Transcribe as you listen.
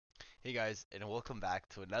Hey guys, and welcome back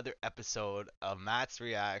to another episode of Matt's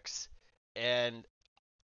Reacts. And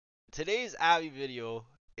today's Avi video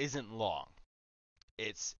isn't long.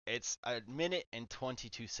 It's a minute and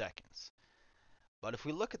 22 seconds. But if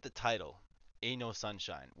we look at the title, Ain't No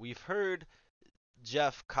Sunshine, we've heard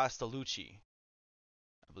Jeff Castellucci,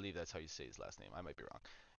 I believe that's how you say his last name, I might be wrong,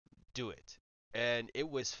 do it. And it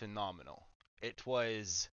was phenomenal. It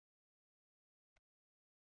was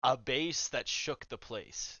a bass that shook the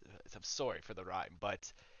place. I'm sorry for the rhyme,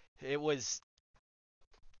 but it was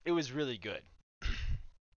it was really good.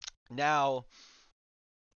 Now,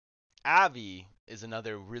 Avi is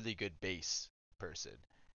another really good bass person.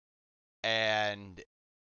 And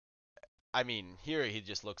I mean, here he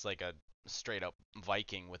just looks like a straight up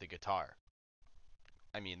Viking with a guitar.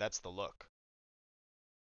 I mean, that's the look.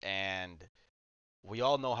 And we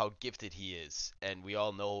all know how gifted he is, and we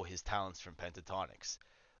all know his talents from Pentatonics.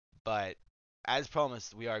 But as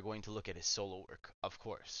promised, we are going to look at his solo work, of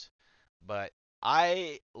course. But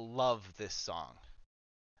I love this song.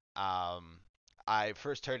 Um, I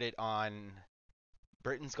first heard it on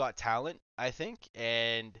Britain's Got Talent, I think,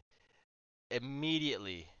 and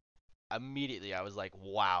immediately, immediately I was like,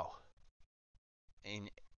 wow,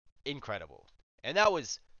 incredible. And that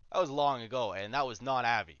was long ago, and that was not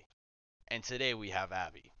Avi. And today we have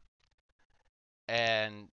Avi.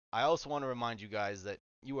 And I also want to remind you guys that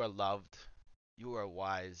you are loved, you are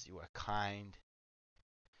wise, you are kind,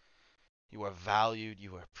 you are valued,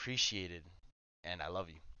 you are appreciated, and I love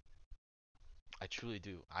you. I truly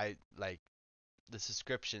do. I like the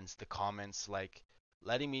subscriptions, the comments, like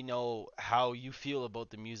letting me know how you feel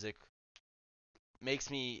about the music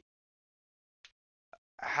makes me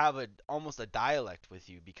have a almost a dialect with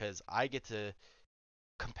you because I get to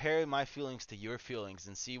compare my feelings to your feelings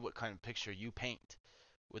and see what kind of picture you paint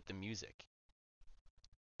with the music.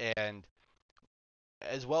 And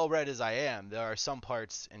as well read as I am, there are some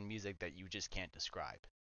parts in music that you just can't describe.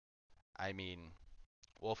 I mean,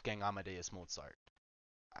 Wolfgang Amadeus Mozart.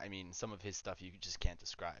 I mean, some of his stuff you just can't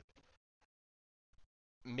describe.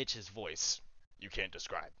 Mitch's voice, you can't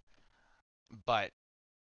describe. But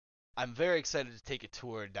I'm very excited to take a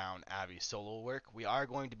tour down Avi's solo work. We are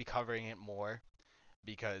going to be covering it more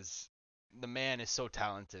because the man is so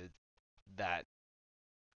talented that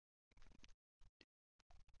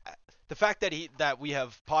the fact that we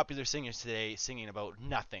have popular singers today singing about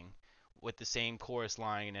nothing with the same chorus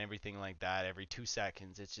line and everything like that every 2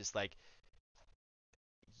 seconds, it's just like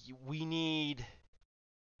we need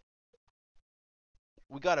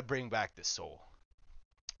we got to bring back the soul,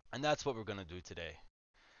 and that's what we're gonna do today.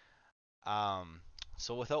 Um,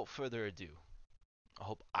 so without further ado, I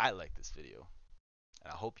hope I like this video,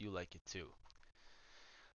 and I hope you like it too.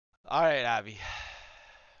 All right, Avi,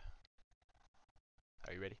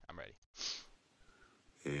 are you ready? I'm ready.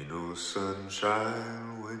 Ain't no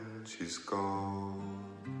sunshine when she's gone,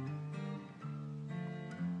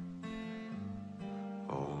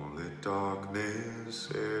 only darkness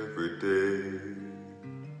every day.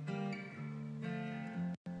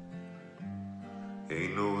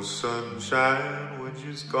 Ain't no sunshine when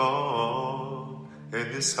she's gone,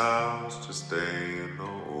 and this house just ain't no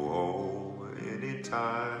home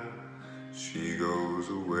anytime she goes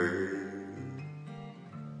away.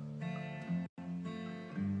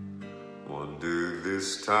 Wonder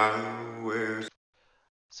this time where.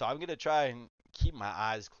 So I'm gonna try and keep my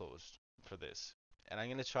eyes closed for this, and I'm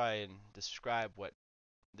gonna try and describe what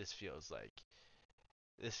this feels like.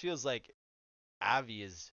 This feels like Avi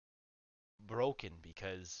is broken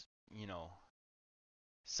because,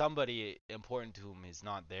 somebody important to him is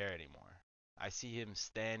not there anymore. I see him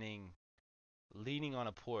standing, leaning on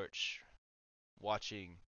a porch,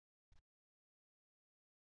 watching,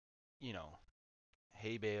 you know,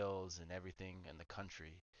 hay bales and everything in the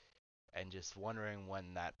country, and just wondering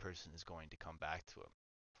when that person is going to come back to him.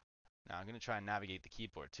 Now I'm going to try and navigate the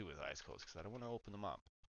keyboard too with eyes closed because I don't want to open them up.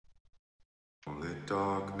 Only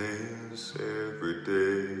darkness every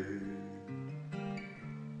day.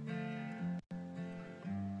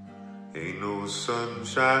 Ain't no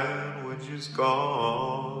sunshine when she's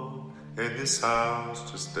gone, and this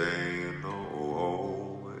house just ain't no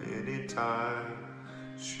home anytime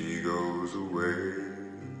she goes away.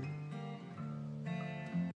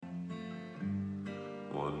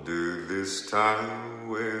 Wonder this time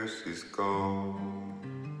where she's gone.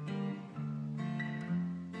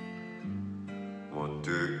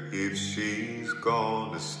 Wonder if she's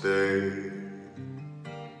gonna stay.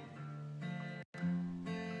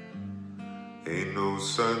 Ain't no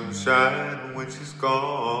sunshine when she's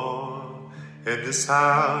gone, and this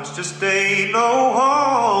house just ain't no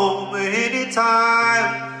home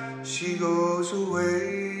anytime she goes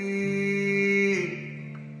away.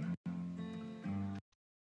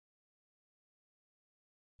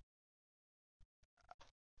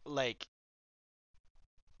 Like,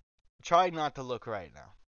 try not to look right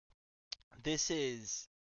now. This is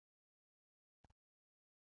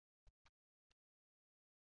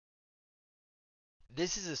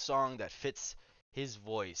this is a song that fits his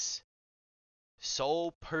voice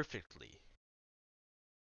so perfectly.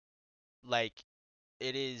 Like,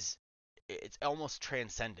 it's almost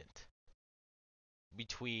transcendent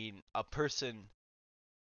between a person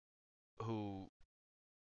who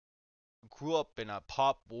grew up in a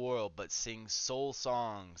pop world but sings soul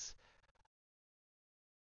songs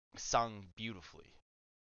sung beautifully.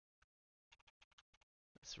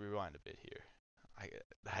 Let's rewind a bit here.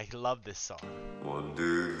 I love this song.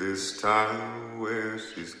 Wonder this time where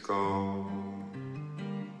she's gone.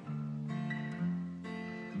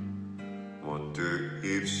 Wonder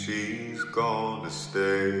if she's gonna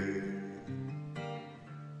stay.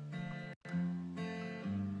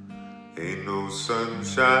 Ain't no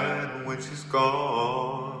sunshine when she's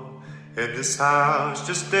gone. And this house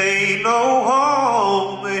just ain't no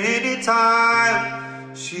home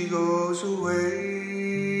anytime she goes away.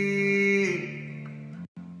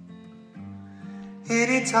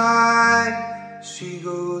 Anytime she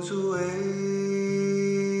goes away.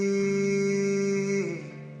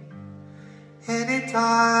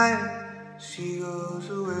 Anytime she goes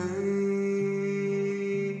away.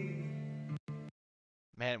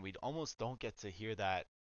 Man, we almost don't get to hear that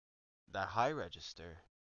high register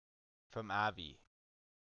from Avi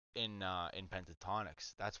in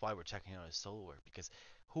pentatonics. That's why we're checking out his solo work, because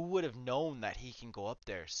who would have known that he can go up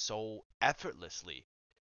there so effortlessly?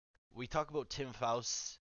 We talk about Tim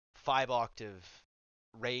Faust's 5 octave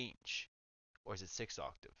range, or is it 6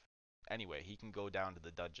 octave? Anyway, he can go down to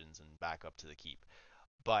the dungeons and back up to the keep.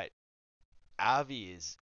 But Avi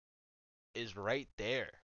is right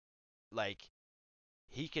there. Like,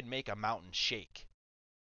 he can make a mountain shake,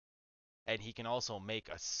 and he can also make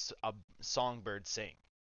a songbird sing.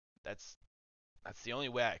 That's that's the only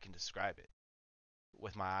way I can describe it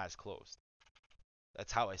with my eyes closed.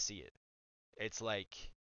 That's how I see it. It's like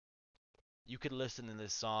you could listen to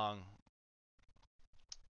this song.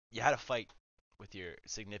 You had a fight with your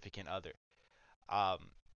significant other, um,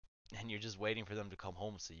 and you're just waiting for them to come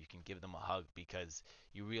home so you can give them a hug because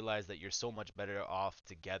you realize that you're so much better off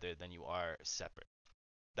together than you are separate.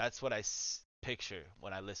 That's what I picture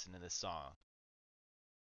when I listen to this song.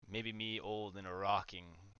 Maybe me old in a rocking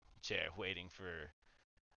chair waiting for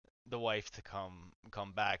the wife to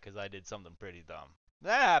come back because I did something pretty dumb.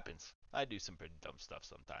 That happens. I do some pretty dumb stuff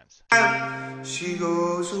sometimes. She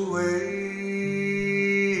goes away.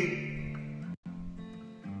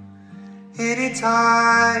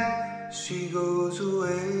 Anytime she goes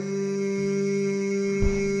away.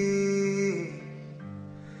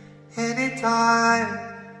 Anytime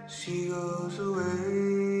she goes away.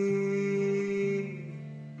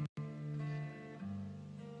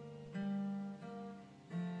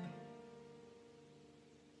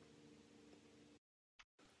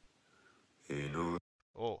 You know.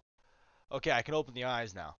 Oh, okay, I can open the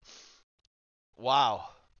eyes now. Wow.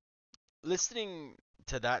 Listening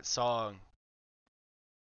to that song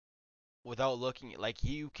without looking, like,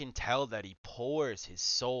 you can tell that he pours his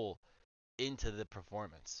soul into the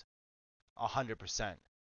performance. 100%.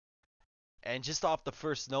 And just off the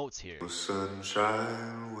first notes here, No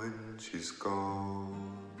sunshine when she's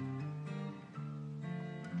gone.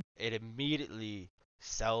 it immediately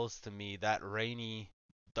sells to me that rainy,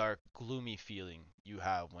 dark, gloomy feeling you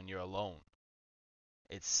have when you're alone.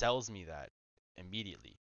 It sells me that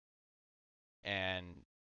immediately. And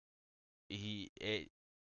he it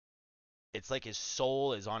it's like his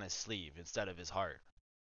soul is on his sleeve instead of his heart.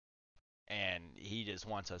 And he just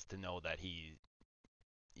wants us to know that he's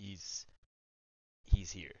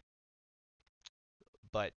he's here.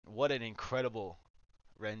 But what an incredible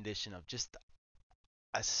rendition of just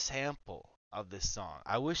a sample of this song.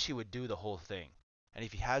 I wish he would do the whole thing. And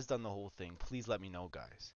if he has done the whole thing, please let me know,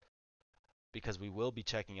 guys, because we will be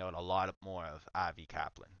checking out a lot more of Avi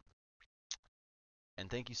Kaplan. And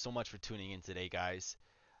thank you so much for tuning in today, guys.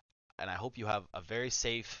 And I hope you have a very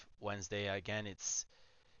safe Wednesday. Again, it's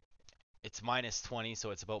minus 20,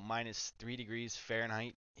 so it's about minus 3 degrees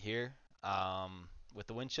Fahrenheit here. With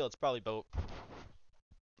the wind chill, it's probably about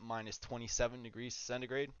minus 27 degrees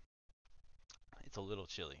centigrade. It's a little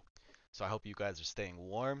chilly. So I hope you guys are staying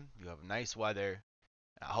warm. You have nice weather.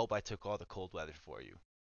 And I hope I took all the cold weather for you.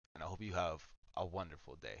 And I hope you have a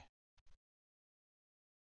wonderful day.